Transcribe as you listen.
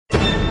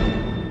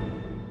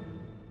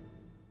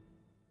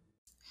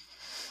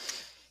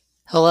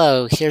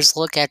Hello, here's a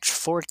look at your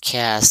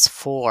forecast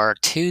for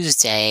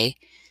Tuesday,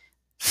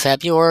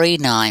 February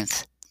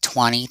 9th,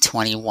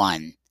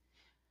 2021.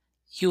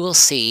 You will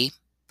see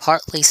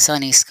partly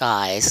sunny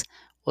skies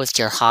with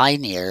your high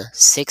near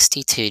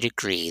 62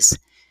 degrees.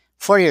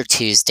 For your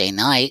Tuesday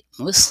night,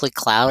 mostly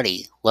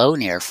cloudy, low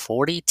near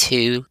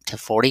 42 to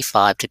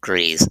 45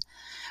 degrees.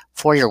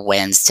 For your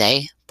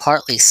Wednesday,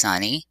 partly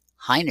sunny,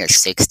 high near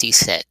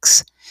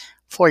 66.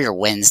 For your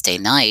Wednesday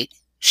night,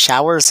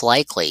 showers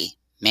likely,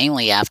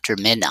 mainly after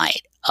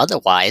midnight.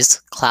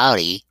 Otherwise,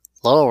 cloudy,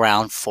 low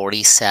around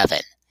 47.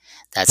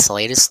 That's the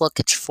latest look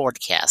at your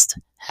forecast.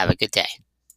 Have a good day.